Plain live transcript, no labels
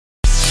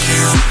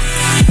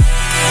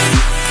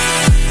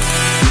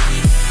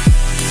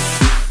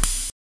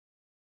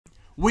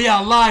We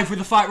are live with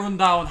the Fight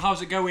Rundown.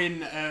 How's it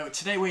going?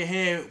 Today we're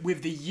here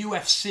with the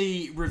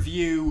UFC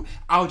review.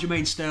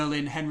 Aljamain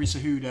Sterling, Henry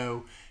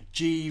Cejudo.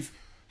 Jeeve,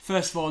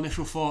 first of all,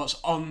 initial thoughts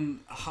on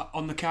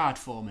the card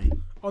for me.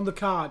 On the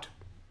card,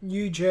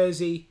 New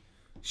Jersey,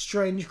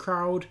 strange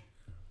crowd.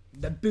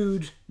 They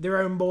booed their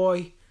own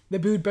boy. They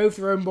booed both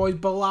their own boys,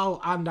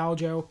 Bilal and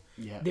Aljo.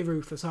 Yeah. They're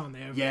ruthless, aren't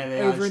they?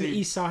 They over are. in the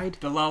east side.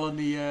 Bilal in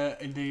the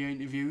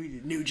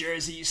interview. New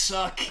Jersey, you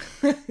suck.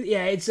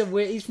 Yeah, it's a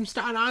weird. He's from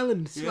Staten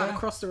Island. It's like Yeah.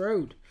 across the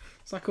road.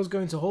 It's like I was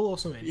going to Hull or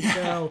something. Yeah.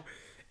 So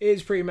it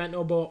is pretty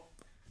mental. But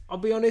I'll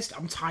be honest,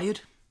 I'm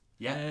tired.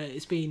 Yeah.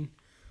 It's been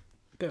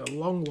a bit of a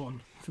long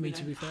one for me,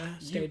 to be fair.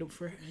 Stayed up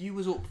for it. You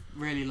was up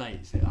really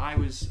late. I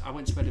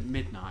went to bed at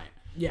midnight.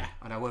 Yeah.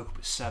 And I woke up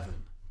at 7.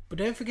 But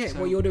don't forget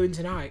what you're doing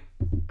tonight.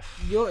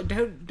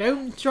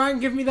 Don't try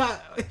and give me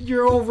that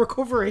you're all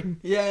recovering.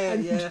 Yeah.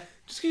 Just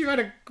because you had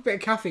a bit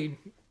of caffeine.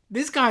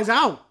 This guy's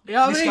out. You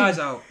know what I mean? Guy's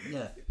out.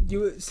 Yeah. You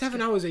were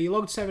 7 hours there. You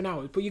logged 7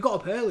 hours, but you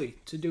got up early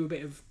to do a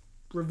bit of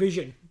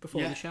revision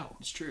before the show.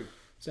 It's true.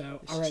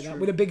 So I read that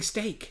with a big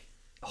steak.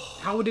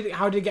 How did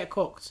it get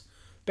cooked?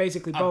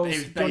 Basically, bowls.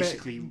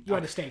 You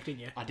had a steak,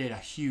 didn't you? I did a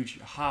huge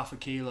half a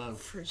kilo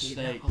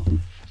steak.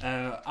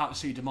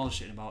 Absolutely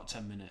demolished it in about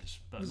 10 minutes,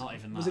 but not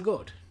even that. Was it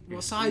good?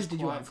 What size did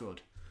you have?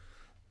 Good.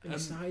 Any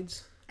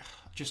sides?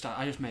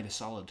 I just made a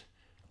salad.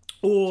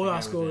 Oh,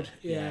 that's good.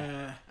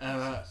 Yeah.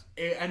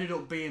 It ended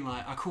up being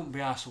like I couldn't be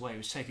arsed away. It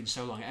was taking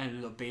so long. It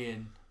ended up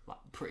being like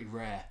pretty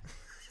rare.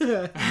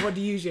 What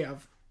do you usually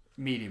have?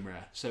 Medium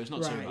rare, so it's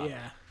not too bad.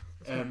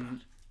 Yeah.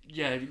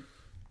 Yeah.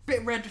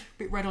 Bit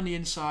red on the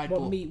inside.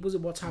 What meat was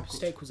it? What type of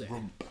steak was it?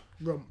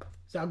 Rump.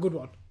 Is that a good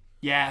one?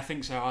 Yeah, I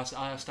think so. I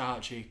asked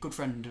Archie, good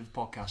friend of the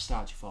podcast,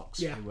 Archie Fox.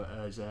 Yeah. Who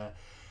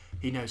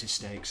he knows his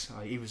steaks.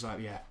 He was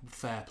like, yeah,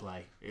 fair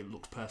play. It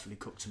looked perfectly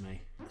cooked to me.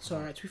 It's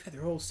alright. To be fair,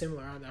 they're all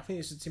similar, aren't they? I think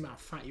it's just the amount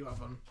of fat you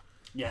have on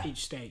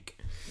each steak.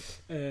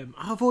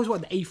 I've always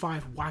wanted the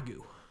A5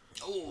 Wagyu.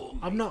 Oh,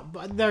 I'm not,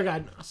 but there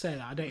again, I say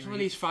that I don't. One of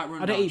these Fight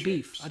Rundown I don't eat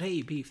trips. beef. I don't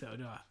eat beef though,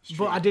 do I?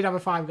 But I did have a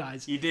Five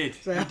Guys. You did.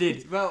 You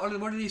did. Well,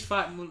 one of these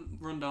Fight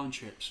Rundown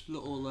trips,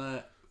 little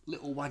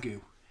Wagyu.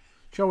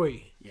 Shall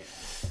we? Yeah.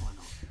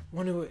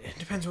 Why not? It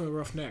depends when we're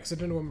off next. I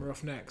don't know when we're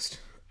off next.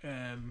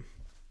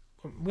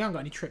 We haven't got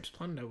any trips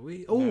planned, have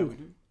we? Oh, no,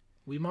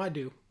 we might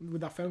do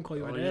with that phone call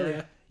you had yeah.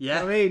 earlier.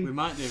 Yeah, I mean, we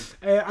might do.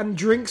 And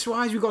drinks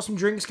wise, we've got some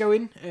drinks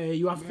going.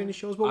 You have finished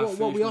yours, but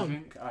what are we on?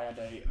 Drink. I had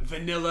a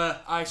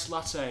vanilla iced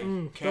latte.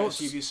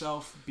 Courtesy of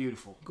yourself.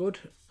 Beautiful. Good.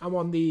 I'm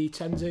on the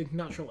Tenzing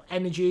Natural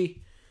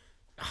Energy.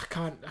 I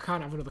can't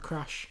have another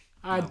crash.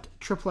 I had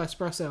triple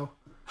espresso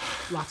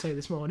latte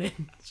this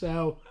morning,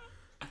 so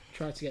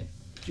tried to get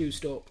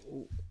juiced up.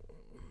 Oh,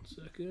 1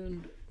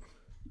 second.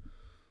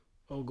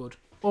 Oh, good.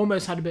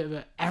 Almost had a bit of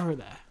an error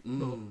there.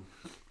 No,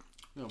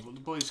 but the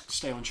boys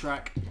stay on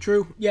track.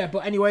 True. Yeah, but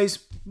anyways,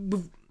 do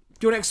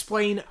you want to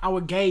explain our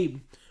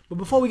game? But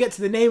before we get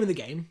to the name of the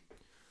game,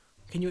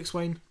 can you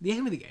explain the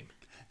aim of the game?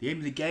 The aim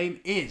of the game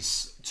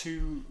is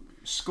to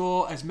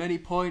score as many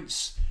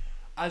points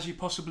as you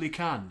possibly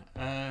can.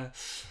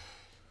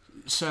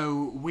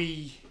 So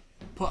we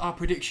put our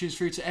predictions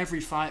through to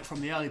every fight from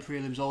the early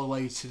prelims all the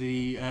way to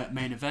the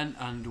main event,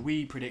 and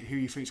we predict who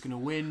you think is going to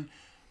win.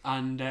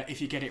 And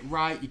if you get it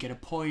right, you get a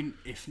point.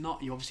 If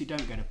not, you obviously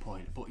don't get a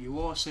point. But you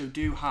also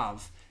do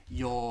have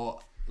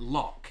your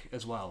lock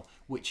as well,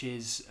 which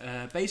is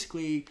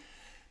basically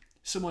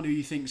someone who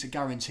you think is a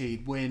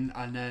guaranteed win,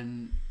 and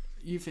then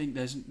you think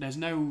there's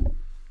no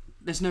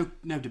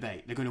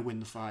debate. They're going to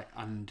win the fight,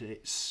 and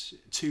it's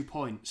 2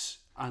 points.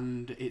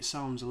 And it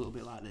sounds a little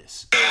bit like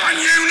this. And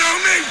you know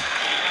me!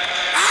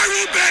 I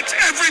will bet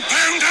every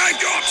pound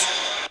I've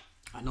got!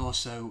 And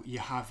also, you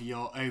have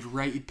your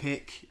overrated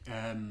pick,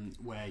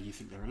 where you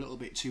think they're a little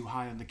bit too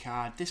high on the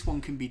card. This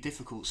one can be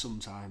difficult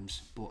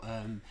sometimes, but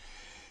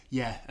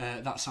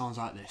that sounds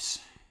like this.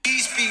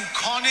 He's been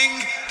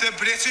conning the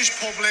British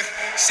public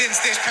since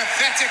this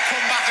pathetic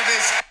comeback of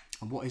his.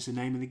 And what is the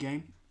name of the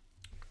game?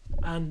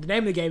 And the name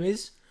of the game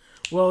is,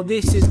 well,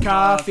 this is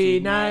coffee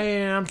night,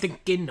 and I'm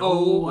thinking,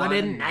 what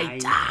a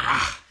night.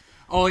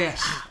 Oh,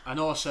 yes. And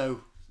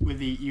also, with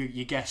the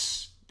you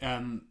guess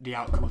the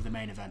outcome of the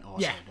main event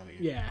also, don't you?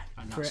 Yeah,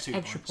 And for that's an 2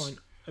 extra points. point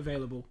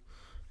available.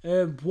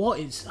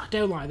 I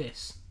don't like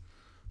this.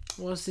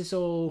 What's this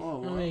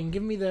all? I mean,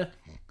 give me the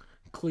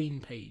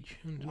clean page.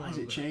 Why has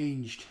it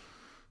changed?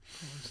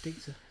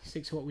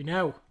 Stick to what we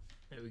know.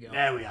 There we go.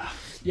 There we are.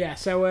 Yeah,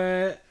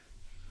 so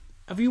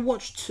have you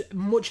watched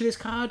much of this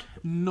card?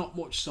 Not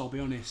much, so I'll be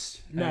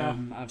honest. No.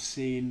 I've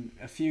seen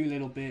a few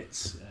little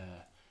bits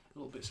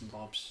and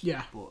bobs.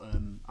 Yeah. But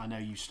I know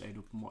you stayed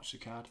up and watched the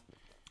card.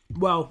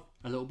 Well,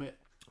 A little bit.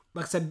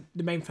 like I said,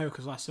 the main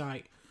focus last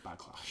night.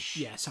 Backlash.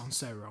 Yeah, it sounds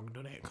so wrong,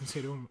 doesn't it?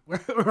 Considering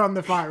we're on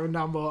the Fight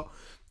Rundown, but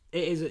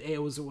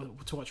it was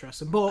to watch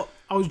wrestling. But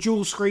I was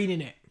dual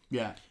screening it.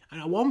 Yeah.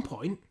 And at one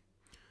point,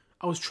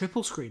 I was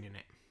triple screening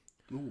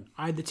it. Ooh.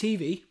 I had the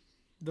TV,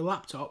 the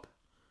laptop,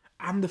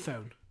 and the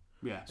phone.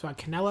 Yeah. So I had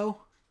Canelo,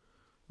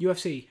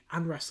 UFC,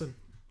 and wrestling.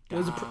 It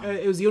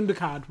was the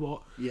undercard,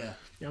 but Yeah.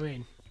 you know what I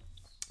mean,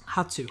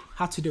 Had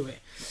to do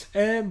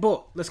it.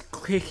 But let's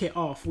kick it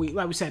off.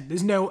 Like we said,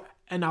 there's no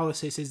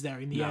analysis, is there,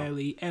 in the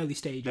early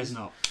stages? There's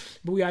not.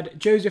 But we had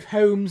Joseph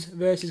Holmes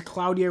versus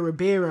Claudio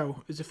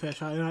Ribeiro as the first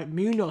fight. And like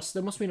Munoz,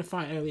 there must have been a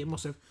fight earlier. It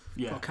must have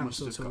got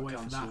cancelled, so we'll wait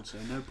for that. So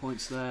no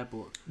points there,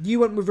 but You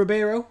went with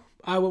Ribeiro.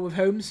 I went with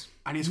Holmes.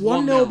 and it's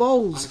 1-0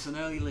 Bowls. and it's an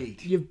early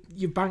lead.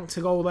 You've banked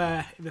a goal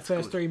there in the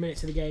first 3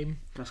 minutes of the game.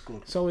 That's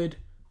good. Solid.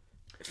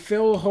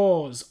 Phil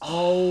Hawes.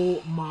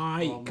 Oh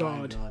my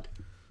god.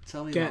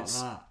 Tell me Gets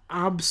about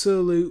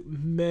absolute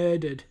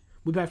murdered.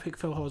 We better pick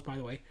Phil Hawes, by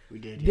the way. that. We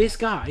did. This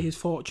guy has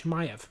fought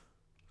Chimaev.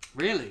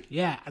 Really?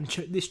 Yeah, and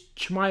this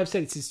Chimaev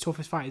said it's his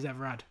toughest fight he's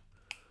ever had.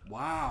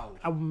 Wow.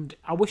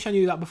 I wish I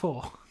knew that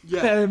before.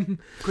 Yeah.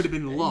 Could have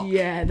been the lock.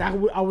 Yeah,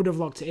 I would have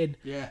locked it in.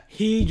 Yeah.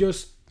 He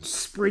just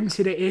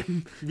sprinted at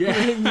him.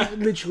 Yeah.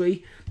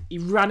 Literally, he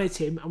ran at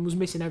him and was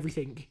missing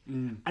everything.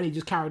 And he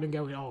just carried on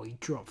going, oh, he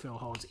dropped Phil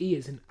Hawes. He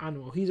is an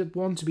animal. He's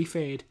one to be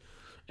feared.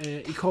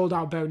 He called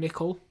out Bo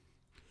Nickel.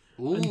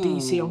 Ooh. And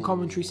DC on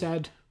commentary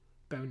said,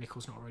 Bo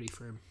Nickel's not ready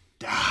for him.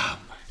 Damn.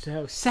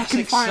 So, That's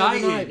second fight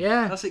of the night.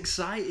 Yeah. That's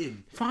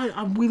exciting. Fine,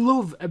 and we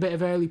love a bit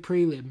of early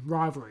prelim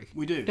rivalry.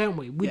 We do. Don't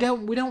we? We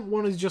don't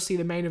want to just see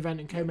the main event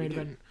and co-main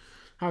event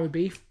have a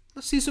beef.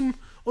 Let's see some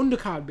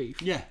undercard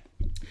beef. Yeah.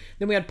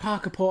 Then we had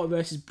Parker Porter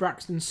versus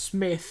Braxton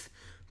Smith.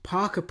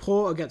 Parker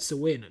Porter gets the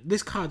win.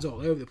 This card's all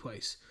over the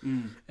place.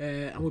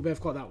 And we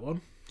both got that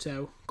one.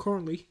 So,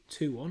 currently,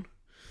 2-1.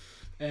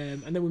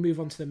 And then we move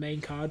on to the main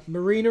card.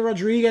 Marina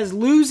Rodriguez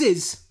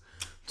loses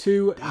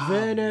to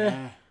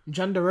Werner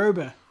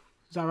Jandaroba.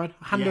 Is that right?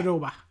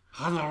 Jandaroba.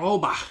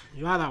 Jandaroba.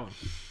 You like that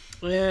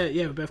one?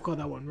 Yeah, we both got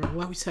that one wrong.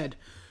 Like we said,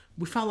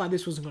 we felt like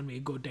this wasn't going to be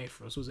a good day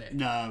for us, was it?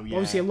 No, yeah.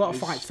 Obviously, a lot of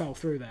fights fell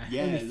through there.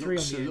 Yeah, Only it 3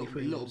 looks on the a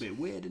early little prelims. bit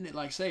weird, didn't it?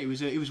 Like I say, it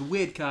was a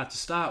weird card to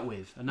start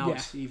with, and now Yeah.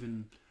 it's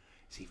even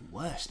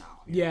worse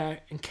now. Yeah,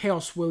 and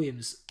Chaos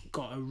Williams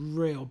got a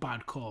real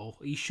bad call.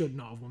 He should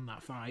not have won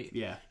that fight.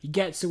 Yeah. He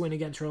gets the win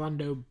against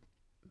Rolando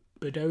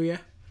Bedoya.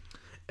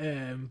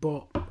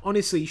 But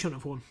honestly, he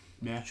shouldn't have won.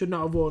 Yeah. Should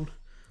not have won.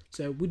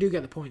 So we do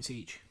get the points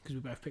each because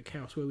we both picked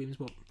Chaos Williams,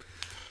 but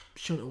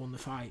shouldn't have won the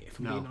fight, if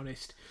I'm being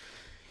honest.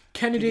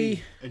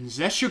 Kennedy And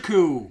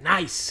Zeshaku.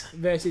 nice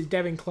versus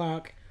Devin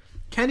Clark.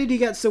 Kennedy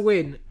gets the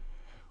win,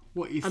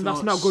 What are your and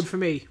thoughts? that's not good for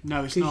me.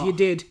 No, it's Because not. you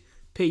did.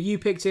 You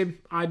picked him,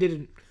 I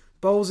didn't.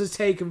 Bowles has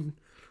taken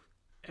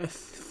a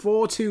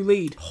 4-2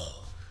 lead.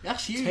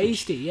 That's huge.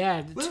 Tasty,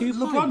 yeah. Well, 2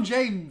 LeBron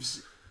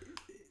James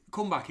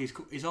comeback is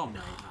on.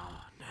 No.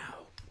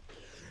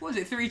 What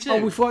is it, 3-2?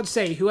 Oh, we forgot to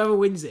say, whoever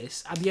wins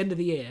this at the end of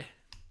the year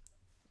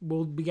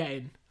will be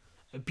getting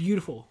a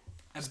beautiful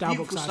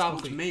Starbucks iced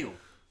coffee. meal.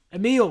 A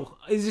meal.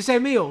 Is it say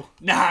meal?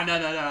 No.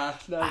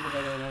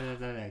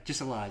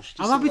 Just a large.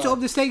 I'm happy to up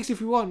the stakes if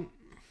you want.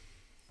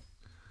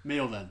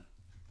 Meal then.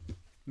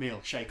 Meal,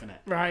 shake on it.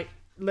 Right.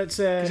 Let's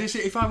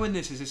If I win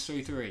this, is this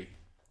 3-3?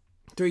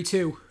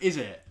 3-2. Is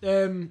it?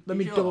 Let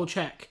me sure? double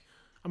check.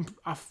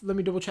 Let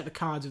me double check the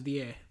cards of the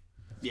year.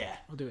 Yeah.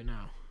 I'll do it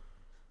now.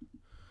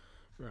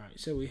 Right,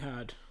 so we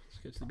had... Let's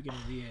go to the beginning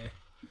of the year.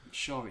 I'm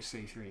sure it's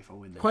 3-3 if I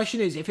win this.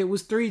 Question is, if it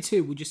was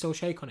 3-2, would you still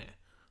shake on it?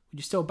 Would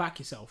you still back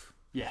yourself?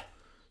 Yeah.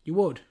 You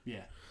would?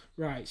 Yeah.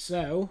 Right,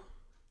 so...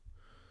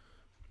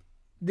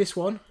 This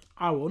one,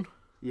 I won.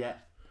 Yeah.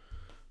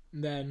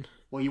 And then...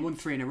 Well, you won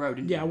 3 in a row,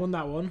 didn't you? Yeah, I won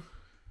that one.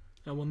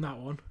 I won that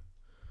one.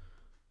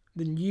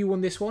 Then you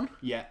won this one.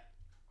 Yeah.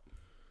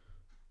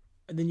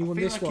 And then you won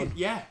this one.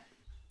 Yeah.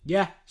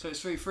 Yeah. So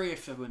it's 3-3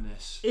 if I win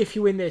this. If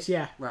you win this,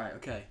 yeah. Right,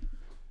 okay.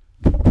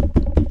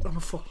 I'm a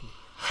fucking...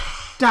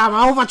 Damn,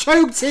 how have I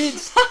choked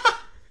it?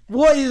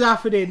 What is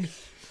happening?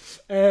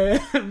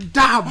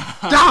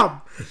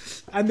 Damn.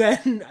 And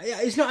then,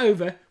 it's not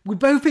over. We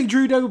both picked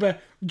Drew Dober.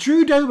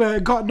 Drew Dober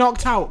got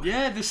knocked out.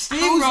 Yeah, the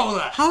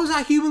steamroller. How is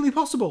that humanly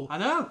possible? I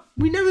know.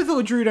 We never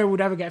thought Drew Dober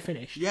would ever get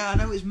finished. Yeah, I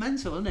know. It's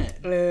mental,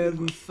 isn't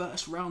it?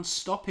 First round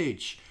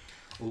stoppage.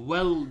 A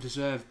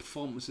well-deserved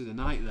performance of the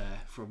night there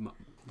from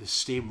the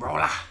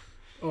steamroller.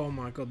 Oh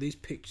my god, these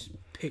picks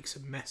are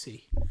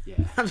messy. Yeah.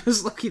 I'm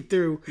just looking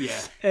through.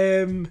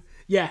 Yeah.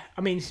 Yeah,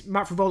 I mean,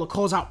 Matt Frivola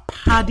calls out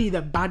Paddy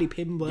the Baddie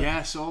Pimbler. Yeah,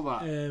 I saw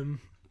that.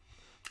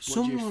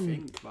 What do you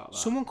think about that?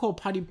 Someone called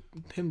Paddy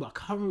Pimbler. I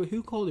can't remember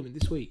who called him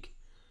this week.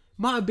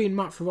 Might have been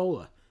Matt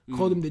Frivola.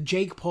 Called him the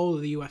Jake Paul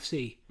of the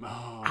UFC.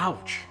 Oh,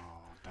 ouch.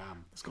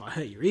 Damn. It's got to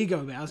hurt your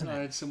ego a bit, hasn't I it?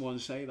 heard someone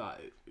say that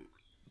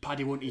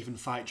Paddy wouldn't even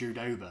fight Drew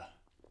Dober,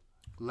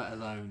 let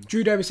alone...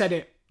 Drew Dober said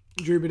it.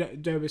 Drew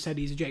Dober said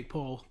he's a Jake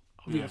Paul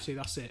of the UFC.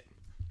 That's it.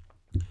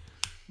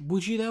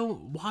 Would you though?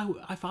 Why?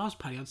 If I was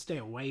Paddy, I'd stay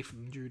away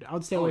from Drew.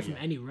 I'd stay away from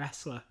any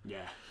wrestler.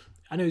 Yeah.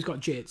 I know he's got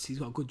jits. He's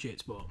got good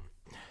jits, but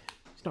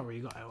he's not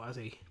really got it, has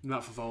he?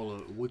 Matt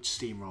Favola would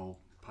steamroll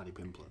Paddy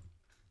Pimbler.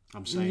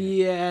 I'm saying.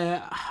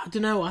 Yeah, I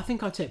don't know. I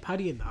think I'd take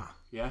Paddy in that.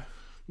 Yeah.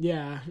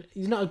 Yeah,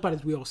 he's not as bad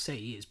as we all say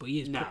he is, but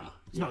he is. No,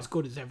 He's not as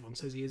good as everyone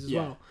says he is as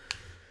Yeah. well.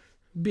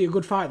 Be a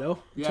good fight though.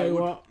 Yeah, Tell it you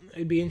would. what,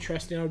 it'd be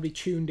interesting. I'd be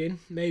tuned in.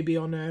 Maybe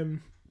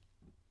on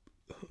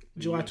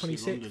July UFC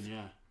 26th. London,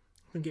 yeah.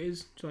 I think it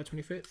is July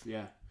 25th.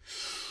 Yeah.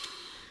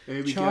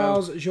 Here we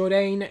Charles go.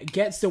 Jourdain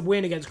gets the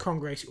win against Con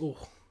Gracie. Oh,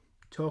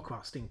 talk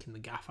about stinking the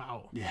gaff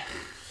out. Yeah.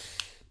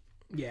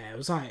 Yeah, it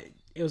was like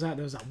there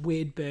was that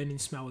weird burning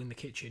smell in the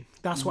kitchen.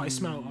 That's what it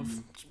smelled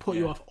of. Just put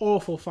you off.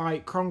 Awful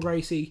fight. Con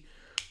Gracie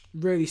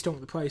really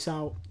stunk the place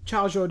out.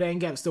 Charles Jourdain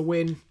gets the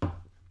win.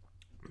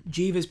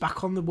 Jeeva's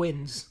back on the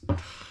wins.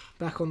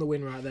 Back on the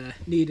win right there.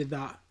 Needed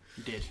that.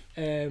 He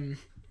did.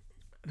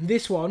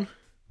 This one,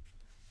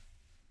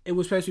 it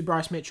was supposed to be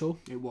Bryce Mitchell,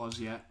 It was,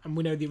 yeah. and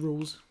we know the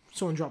rules.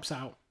 Someone drops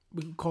out,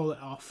 we can call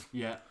it off.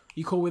 Yeah.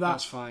 You cool with that?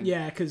 That's fine.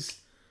 Yeah, because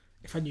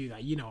if I knew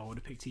that, I would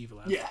have picked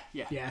Evelev.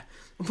 Yeah.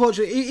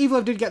 Unfortunately,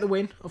 Evelev did get the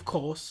win, of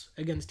course,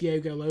 against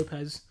Diego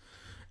Lopez.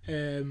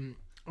 I'm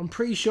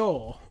pretty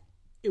sure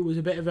it was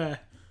a bit of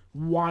a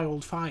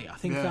wild fight. I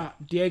think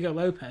that Diego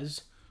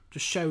Lopez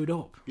just showed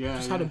up. Yeah.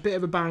 Just had a bit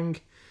of a bang.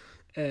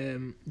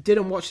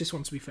 Didn't watch this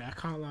one, to be fair. I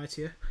can't lie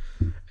to you.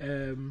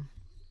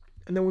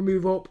 And then we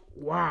move up.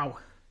 Wow.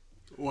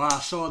 I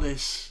saw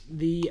this.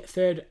 The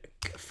third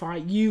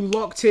fight. You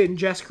locked in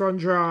Jessica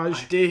Andrade.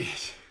 I did.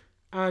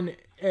 And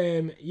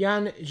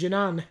Yan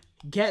Jinan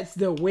gets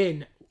the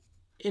win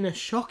in a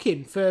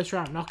shocking first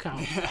round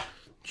knockout. Yeah.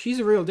 She's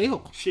a real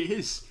deal. She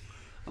is.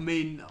 I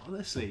mean,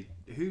 honestly,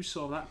 who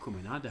saw that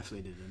coming? I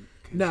definitely didn't.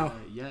 No.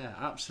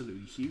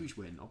 Absolutely huge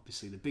win.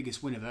 Obviously, the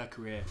biggest win of her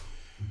career.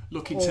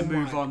 Looking to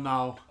move on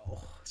now.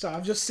 So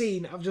I've just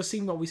seen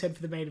what we said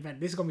for the main event.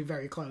 This is gonna be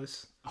very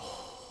close.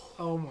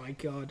 Oh my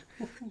god.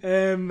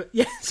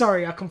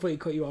 Sorry, I completely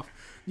cut you off.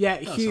 Yeah,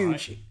 That's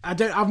huge.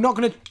 right. I'm not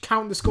gonna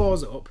count the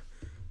scores up,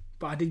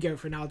 but I did go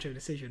for an Aljo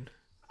decision.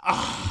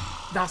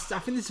 I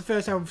think this is the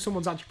first time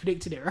someone's actually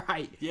predicted it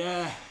right.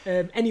 Yeah.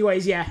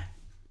 Anyways, yeah.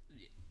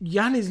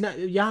 Yan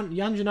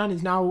Jinan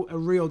is now a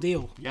real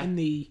deal in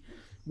the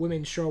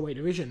women's strawweight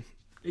division.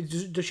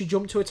 Does she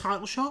jump to a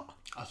title shot?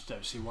 I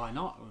don't see why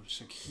not.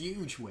 It's a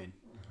huge win.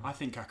 I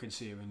think I can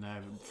see her in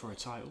there for a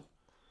title.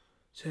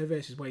 It's her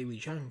versus Wei Li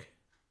Zhang.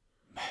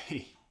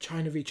 Hey.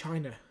 China v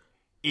China.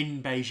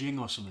 In Beijing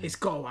or something. It's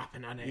got to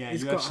happen, hasn't it? Yeah,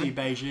 it's UFC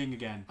Beijing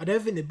again. I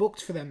don't think they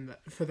booked for them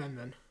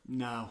then.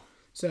 No.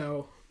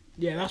 So,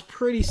 yeah, that's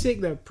pretty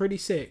sick though. Pretty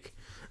sick.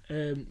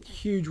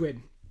 Huge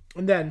win.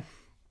 And then,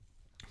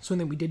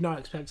 something we did not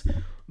expect.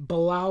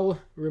 Bilal,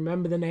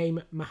 remember the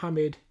name,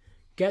 Muhammad,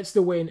 gets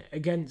the win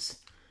against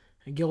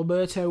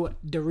Gilberto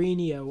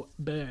Durinho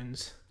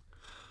Burns.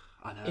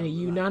 I know. In a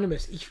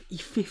unanimous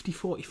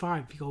 50-45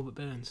 for Gilbert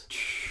Burns.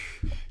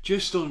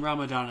 Just on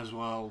Ramadan as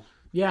well.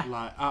 Yeah.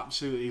 Like,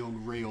 absolutely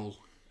unreal.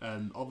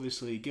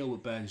 Obviously,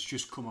 Gilbert Burns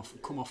just come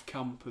off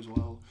camp as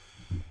well.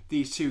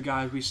 These two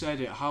guys, we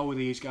said it, how are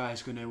these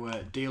guys going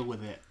to deal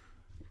with it?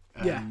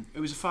 It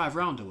was a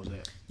 5-rounder, was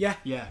it? Yeah.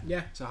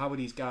 Yeah. So how are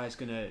these guys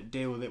going to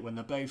deal with it when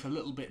they're both a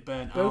little bit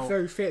burnt out? Both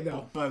very fit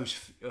though.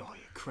 Both,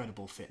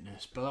 incredible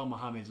fitness. Bilal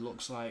Muhammad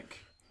looks like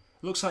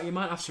you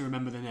might have to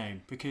remember the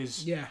name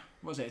because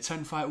what was it, a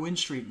 10-fight win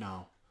streak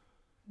now?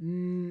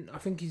 I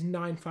think he's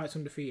 9 fights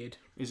undefeated.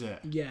 Is it?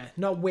 Yeah,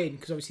 not win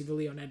because obviously the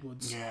Leon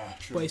Edwards. Yeah,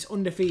 true. But it's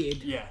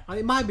undefeated. Yeah.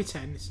 It might be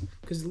 10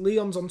 because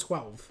Leon's on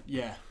 12.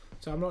 Yeah.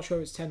 So I'm not sure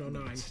if it's 10 or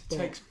 9.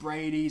 Tex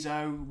Brady's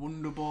out,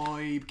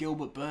 Wonderboy,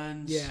 Gilbert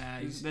Burns.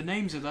 Yeah, the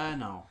names are there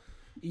now.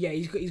 Yeah,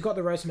 he's got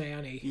the resume,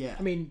 hasn't he? Yeah.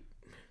 I mean,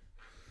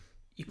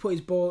 he put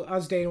his ball,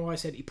 as Dana White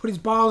said, he put his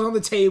balls on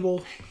the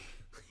table.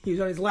 He was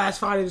on his last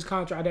fight of his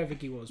contract. I don't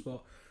think he was,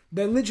 but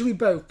they literally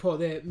both put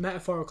their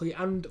metaphorically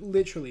and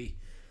literally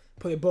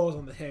put their balls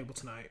on the table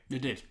tonight. They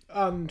did.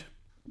 And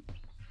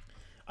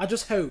I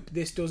just hope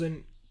this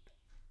doesn't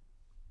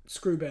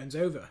screw Burns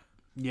over.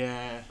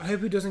 Yeah. I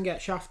hope he doesn't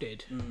get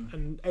shafted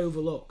and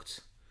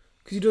overlooked.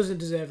 Because he doesn't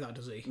deserve that,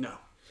 does he? No.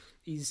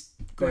 He's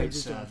Great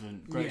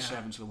servant. Great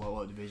servant to the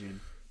welterweight division.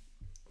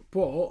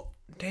 But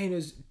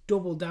Dana's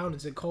doubled down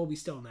and said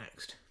Colby's still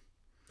next.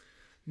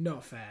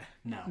 Not fair.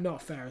 No.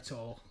 Not fair at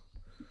all.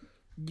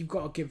 You've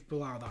got to give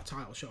Bilal that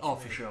title shot. Oh,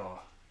 for sure.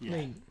 Yeah. I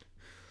mean,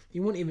 it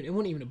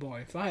wasn't even a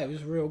boring fight. It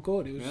was real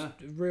good. It was a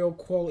real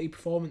quality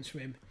performance from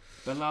him.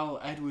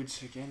 Bilal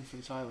Edwards again for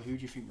the title. Who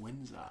do you think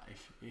wins that?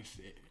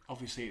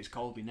 Obviously it's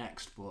Colby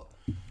next, but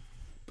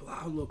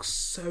Bilal looks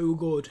so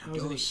good,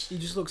 hasn't he? He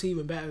just looks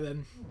even better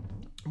than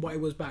what he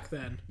was back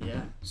then.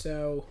 Yeah.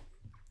 So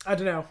I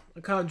don't know. I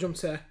can't jump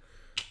to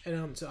an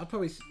answer. I'd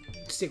probably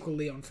stick with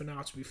Leon for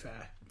now. To be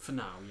fair. For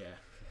now, yeah.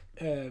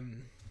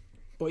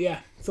 But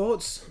yeah,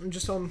 thoughts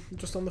just on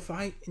the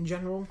fight in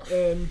general.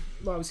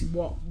 Obviously,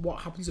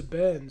 what happens at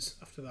Burns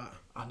after that?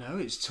 I know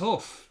it's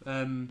tough.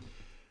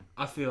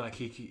 I feel like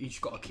he's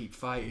got to keep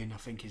fighting. I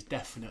think he's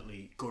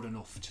definitely good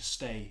enough to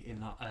stay in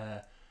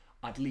that,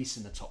 at least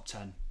in the top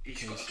 10.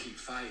 He's got to keep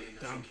fighting.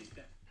 I think he's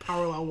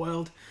parallel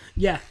world.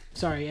 Yeah,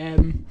 sorry.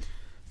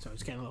 Sorry,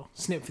 just getting a little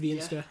snip for the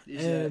Insta.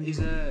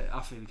 I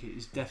think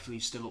he's definitely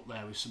still up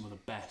there with some of the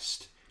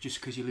best.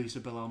 Just because you lose to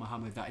Bilal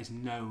Muhammad, there's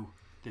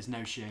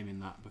no shame in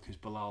that because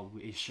Bilal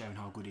is shown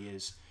how good he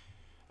is.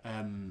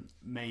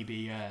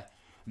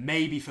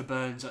 Maybe for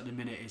Burns at the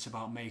minute it's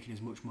about making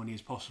as much money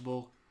as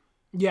possible.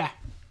 Yeah,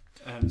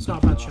 it's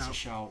not a bad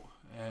shout.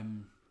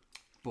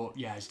 But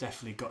yeah, it's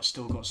definitely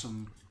still got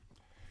some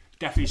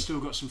definitely still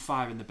got some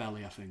fire in the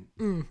belly, I think.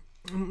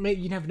 Maybe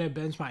you never know.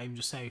 Burns might even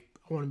just say,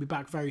 "I want to be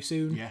back very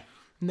soon." Yeah.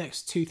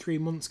 Next 2-3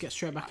 months, get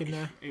straight back in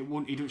there. He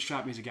doesn't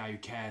strike me as a guy who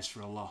cares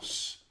for a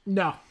loss.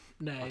 No,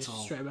 it's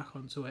all. straight back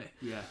onto it.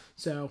 Yeah.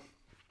 So,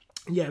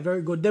 yeah,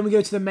 very good. Then we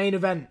go to the main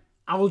event.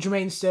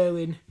 Aljamain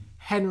Sterling,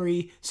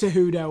 Henry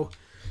Cejudo.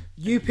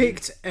 You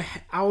picked a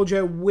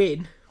Aljo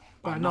win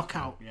by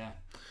knockout. Yeah.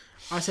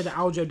 I said an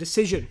Aljo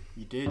decision.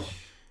 You did.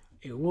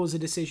 It was a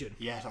decision.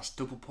 Yeah, that's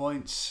double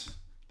points.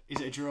 Is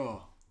it a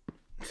draw?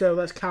 So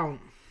let's count.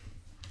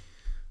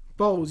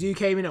 Bowles, you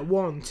came in at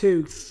 1,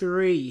 2,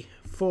 3,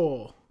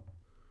 4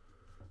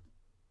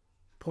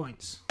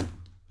 points.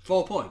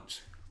 4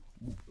 points.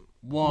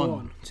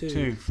 1,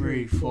 2,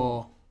 3,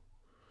 4,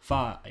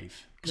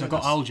 5. Because I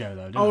got Aljo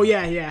though, didn't I? Oh,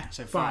 yeah.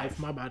 So 5,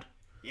 my bad.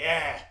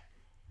 Yeah.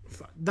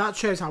 That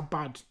shows how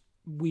bad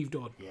we've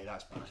done. Yeah,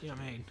 that's bad. You know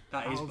what I mean?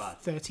 That is Out of bad.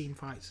 13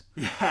 fights.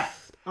 Yeah.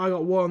 I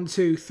got 1,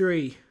 2,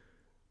 3,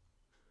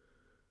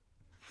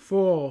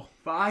 4,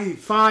 5.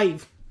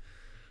 5.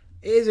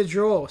 It is a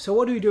draw. So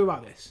what do we do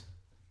about this?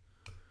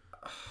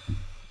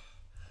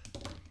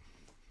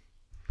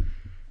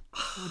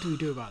 What do we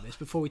do about this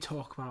before we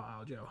talk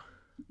about Aljo?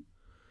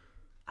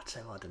 I'd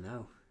say, well, I don't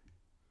know.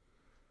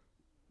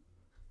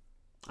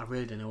 I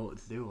really don't know what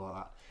to do about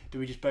that. Do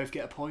we just both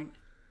get a point?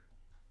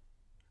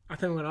 I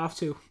think we're going to have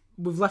to.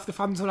 We've left the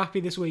fans unhappy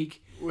this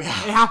week. We It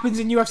happens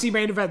in UFC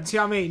main events, you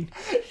know what I mean?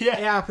 Yeah.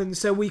 It happens.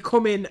 So we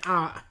come in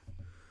at,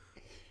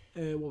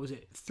 what was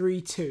it?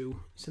 3-2.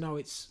 So now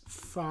it's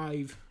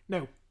 5.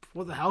 No,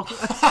 what the hell?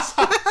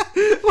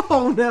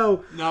 Oh,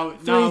 no. No,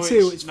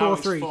 3-2. It's 4-3.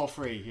 It's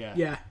 4-3, yeah.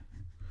 Yeah.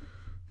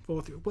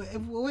 4-3.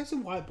 Where's the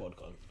whiteboard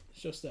gone?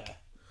 It's just there.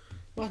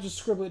 I'll just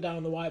scribble it down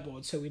on the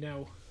whiteboard so we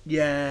know.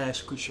 Yeah,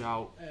 it's a good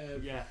shout.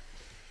 Yeah.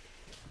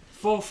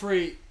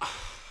 4-3.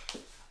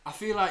 I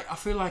feel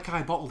like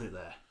I bottled it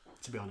there,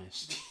 to be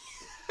honest.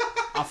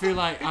 I feel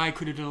like I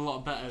could have done a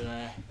lot better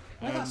there.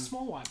 Where's that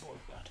small whiteboard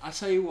gone? I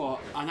tell you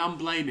what, and I'm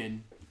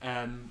blaming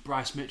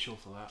Bryce Mitchell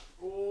for that.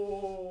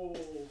 Oh.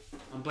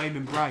 I'm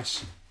blaming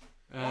Bryce.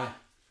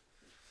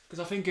 Because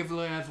I think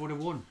Evloev would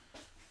have won.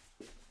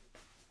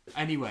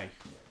 Anyway,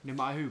 no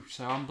matter who.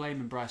 So I'm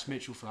blaming Bryce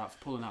Mitchell for that, for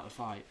pulling out the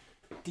fight.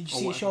 Did you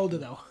see his shoulder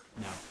though?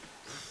 No.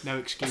 No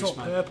excuse, It's all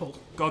man. purple.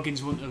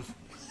 Goggins wouldn't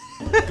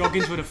have.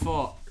 Goggins would have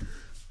fought.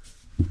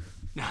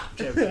 No, I'm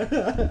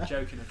joking.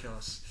 Joking, of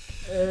course.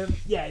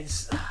 Yeah,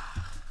 it's.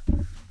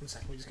 1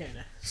 second, we're just getting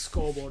a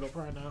scoreboard up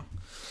right now.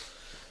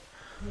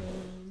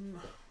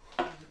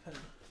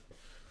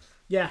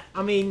 Yeah,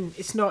 I mean,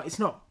 it's not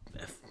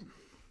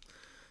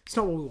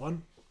what we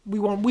want. We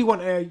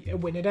want a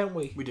winner, don't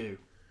we? We do,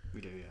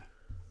 yeah.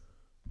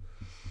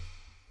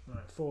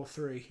 Right,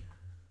 4-3.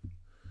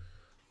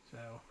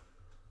 So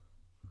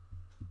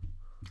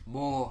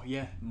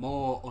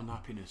more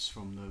unhappiness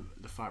from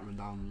the Fight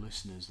Rundown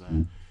listeners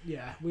there.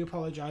 yeah, we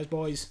apologise,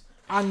 boys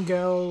and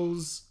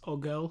girls, or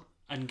girl.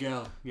 And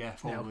girl, yeah,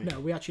 probably. No,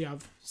 we actually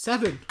have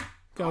 7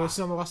 girls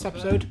on the last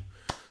episode.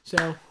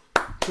 So,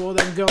 to all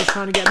them girls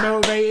trying to get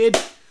motivated,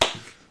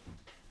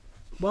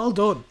 well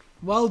done.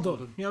 You know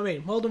what I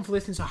mean? Well done for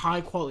listening to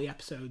high quality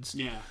episodes.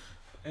 Yeah.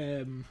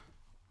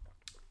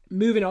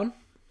 Moving on.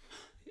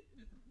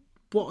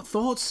 What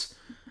thoughts?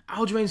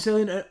 Aljamain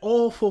Sterling, an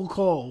awful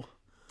call.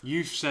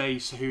 You say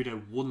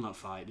Cejudo won that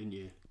fight, didn't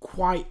you?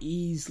 Quite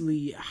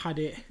easily had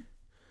it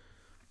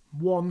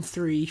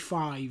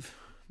 1-3-5.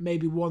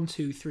 Maybe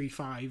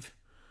 1-2-3-5.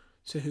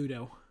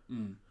 Cejudo.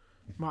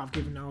 Might have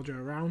given Aljo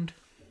a round.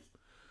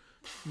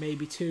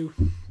 Maybe 2.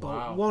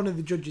 But one of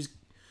the judges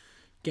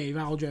gave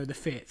Aljo the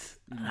 5th.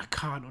 And I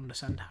can't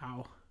understand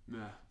how.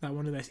 Yeah. That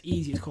one of the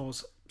easiest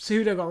calls.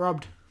 Cejudo got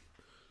robbed.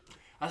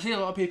 I see a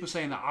lot of people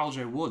saying that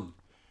Aljo won.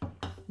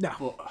 No.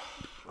 But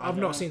I've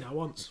not seen that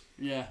once.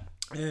 Yeah.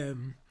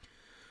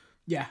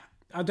 Yeah,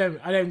 I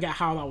don't get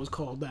how that was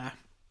called there.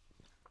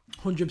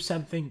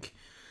 100% think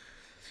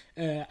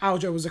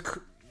Aljo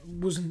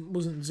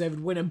wasn't deserved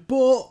winner,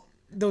 but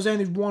there was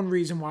only one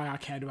reason why I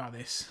cared about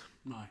this.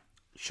 No.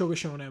 Sugar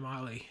Sean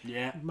O'Malley.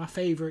 Yeah. My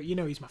favourite. You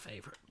know he's my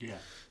favourite. Yeah.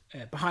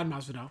 Behind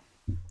Masvidal.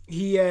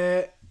 He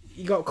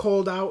got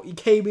called out. He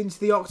came into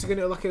the octagon.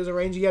 It looked like it was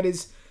arranged. He had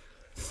his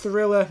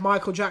Thriller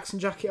Michael Jackson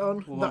jacket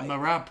on. What about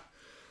Marab?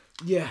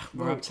 Yeah.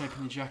 Marab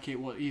taking the jacket.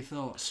 What are your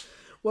thoughts?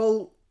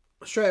 Well,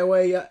 straight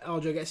away,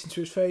 Aljo gets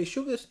into his face.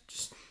 Sugar's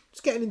just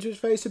getting into his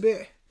face a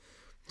bit.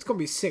 It's going to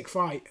be a sick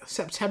fight.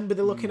 September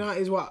they're looking at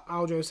is what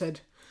Aljo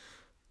said.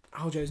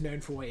 Aljo's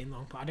known for waiting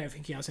long, but I don't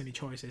think he has any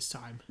choice this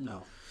time.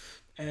 No.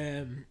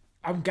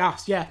 I'm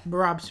gassed. Yeah,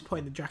 Marab's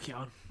putting the jacket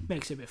on.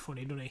 Makes it a bit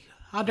funny, doesn't he?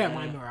 I don't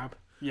mind Marab.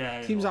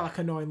 Yeah. Seems like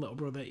an annoying little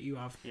brother that you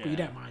have, but you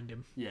don't mind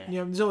him. Yeah. You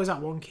know, there's always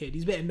that one kid.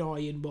 He's a bit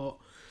annoying, but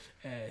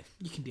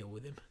you can deal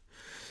with him.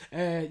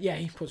 Yeah,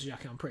 he puts the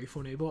jacket on, pretty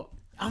funny, but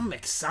I'm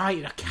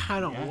excited. I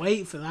cannot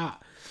wait for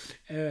that.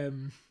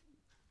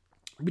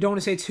 We don't want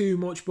to say too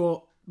much,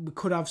 but we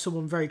could have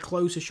someone very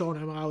close to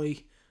Sean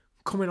O'Malley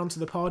coming onto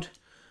the pod,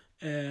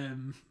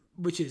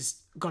 which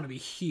is going to be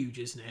huge,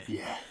 isn't it?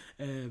 Yeah.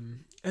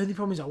 Only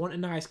problem is I want a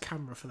nice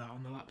camera for that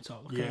on the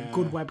laptop, like a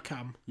good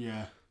webcam.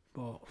 Yeah.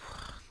 but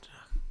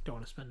don't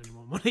want to spend any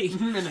more money,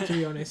 to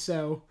be honest.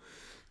 So,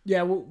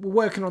 yeah, we're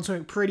working on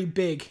something pretty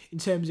big in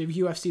terms of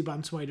UFC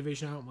bantamweight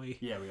division, aren't we?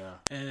 Yeah, we are.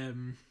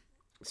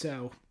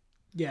 So,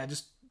 yeah,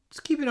 just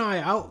keep an eye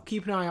out.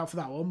 Keep an eye out for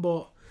that one.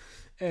 But,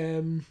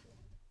 yeah,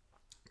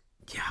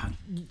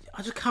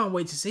 I just can't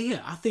wait to see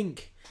it. I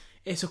think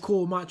it's a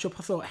cool matchup.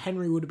 I thought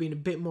Henry would have been a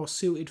bit more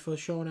suited for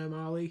Sean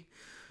O'Malley.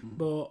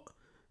 But,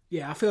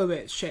 yeah, I feel a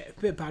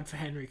bit bad for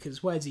Henry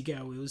because where's he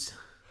go? He was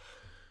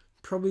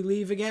probably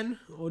leave again?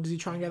 Or does he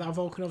try and get that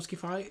Volkanovski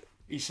fight?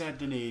 He said,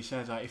 didn't he? He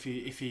said that if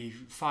he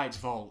fights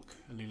Volk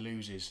and he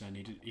loses, then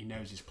he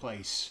knows his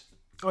place.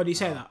 Oh, did he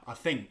say that? I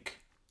think.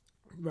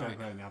 Right. Don't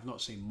know me. I've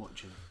not seen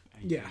much of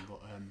anything. Yeah.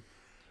 But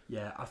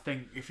yeah, I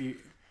think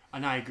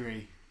and I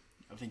agree.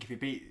 I think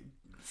if he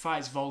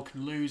fights Volk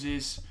and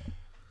loses,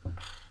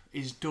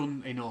 he's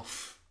done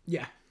enough.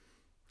 Yeah.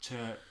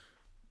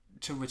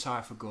 To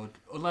retire for good,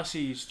 unless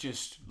he's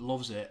just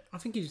loves it. I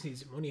think he just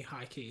needs money,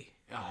 high key.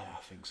 I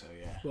think so,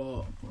 yeah.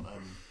 But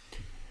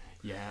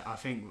yeah, I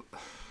think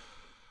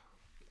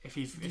if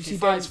he see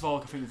fights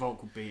Volk, I think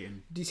Volk will beat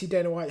him. do you see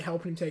Dana White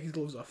helping him take his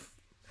gloves off,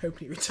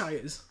 hoping he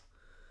retires?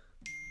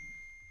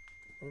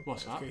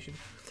 What's that?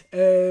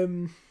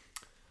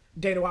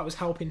 Dana White was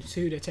helping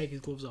Suda take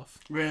his gloves off.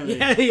 Really?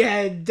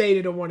 Yeah.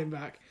 Dana don't want him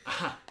back.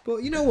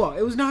 But you know what?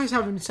 It was nice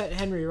having set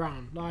Henry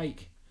around.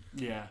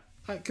 Yeah.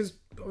 Because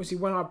obviously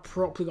when I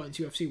properly got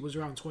into UFC was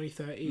around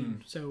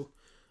 2013. So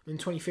in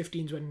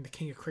 2015 is when the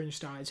King of Cringe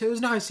started. So it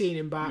was nice seeing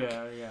him back.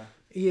 Yeah.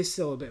 He is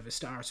still a bit of a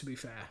star, to be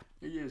fair.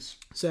 He is.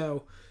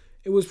 So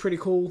it was pretty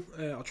cool.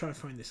 I'll try and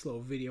find this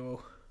little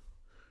video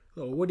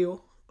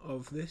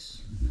of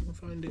this. I'll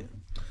find it.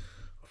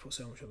 I've put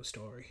so much of a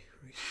story.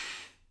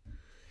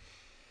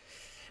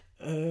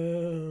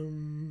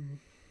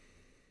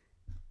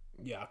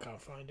 Yeah, I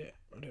can't find it.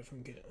 I don't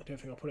think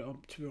I'll put it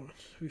up, to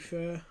be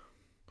fair.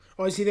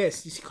 Oh, you see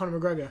this? You see Conor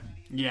McGregor?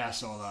 Yeah, I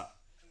saw that.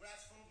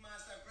 Congrats,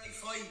 Funkmaster. Great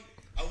fight.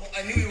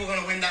 I knew you were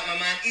going to win that, my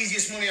man.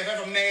 Easiest money I've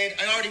ever made.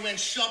 I already went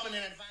shopping in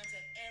advance.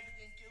 Had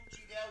everything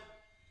Gucci'd out.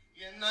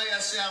 You know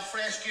yourself,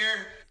 fresh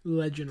gear.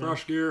 Legend.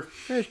 Fresh gear.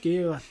 Fresh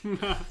gear.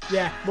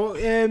 Yeah, but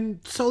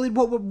solid.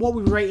 What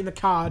we rating the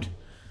card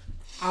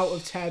out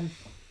of 10?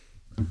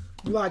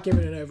 You like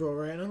giving it an overall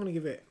rating? I'm going to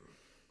give it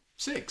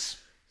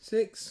 6.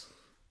 6.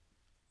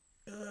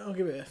 I'll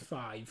give it a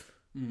 5.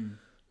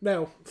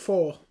 No,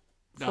 4.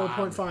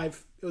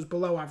 4.5. It was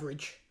below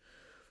average.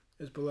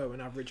 It was below an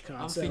average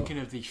card. I'm thinking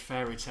of the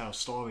fairy tale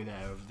story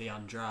there of the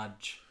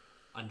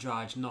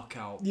Andrade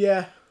knockout.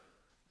 Yeah.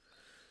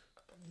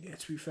 Yeah,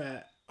 to be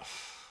fair.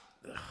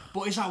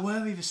 But is that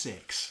worthy of a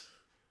 6?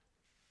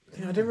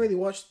 I didn't really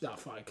watch that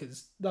fight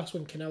because that's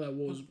when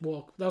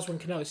Canelo that's when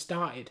Canelo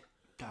started.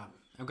 Damn.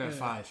 I'm going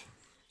 5.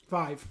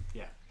 5.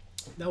 Yeah.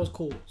 That was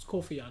cool. It's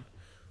cool for Jan.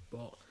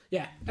 But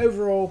yeah,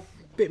 overall,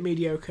 bit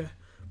mediocre.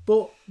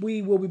 But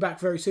we will be back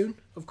very soon,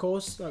 of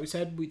course. Like we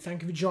said, we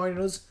thank you for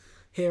joining us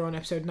here on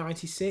episode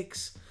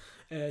 96.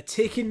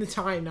 Taking the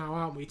time now,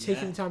 aren't we?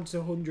 Taking the time to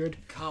 100.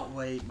 Can't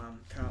wait, man.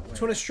 Can't wait. I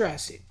just want to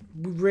stress it.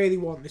 We really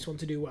want this one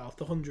to do well,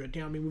 the 100.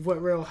 You know what I mean? We've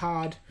worked real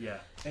hard. Yeah.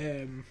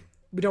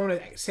 We don't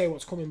want to say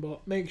what's coming,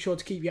 but make sure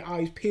to keep your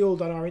eyes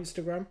peeled on our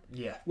Instagram.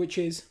 Yeah. Which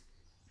is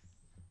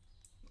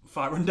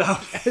Fight Rundown.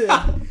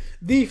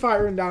 The Fight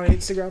Rundown on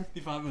Instagram. The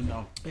Fight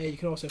Rundown. You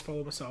can also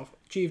follow myself,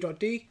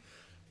 Jeeve.d.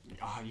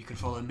 You can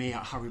follow me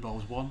at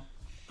HarryBowles1.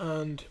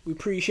 And we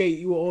appreciate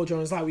you all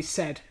joining us. Like we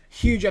said,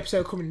 huge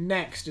episode coming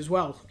next as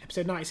well.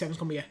 Episode 97 is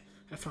going to be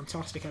a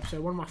fantastic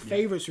episode. One of my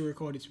favourites we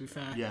recorded, to be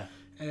fair. Yeah.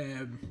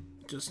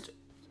 Just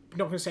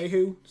not going to say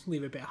who, just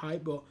leave it a bit of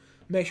hype, but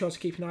make sure to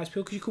keep an eye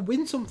peeled because you could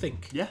win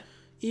something. Yeah.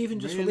 Even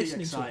just really for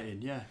listening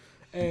exciting, to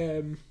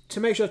it.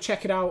 So make sure to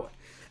check it out.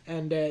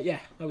 And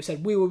like we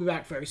said, we will be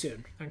back very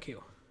soon. Thank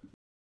you.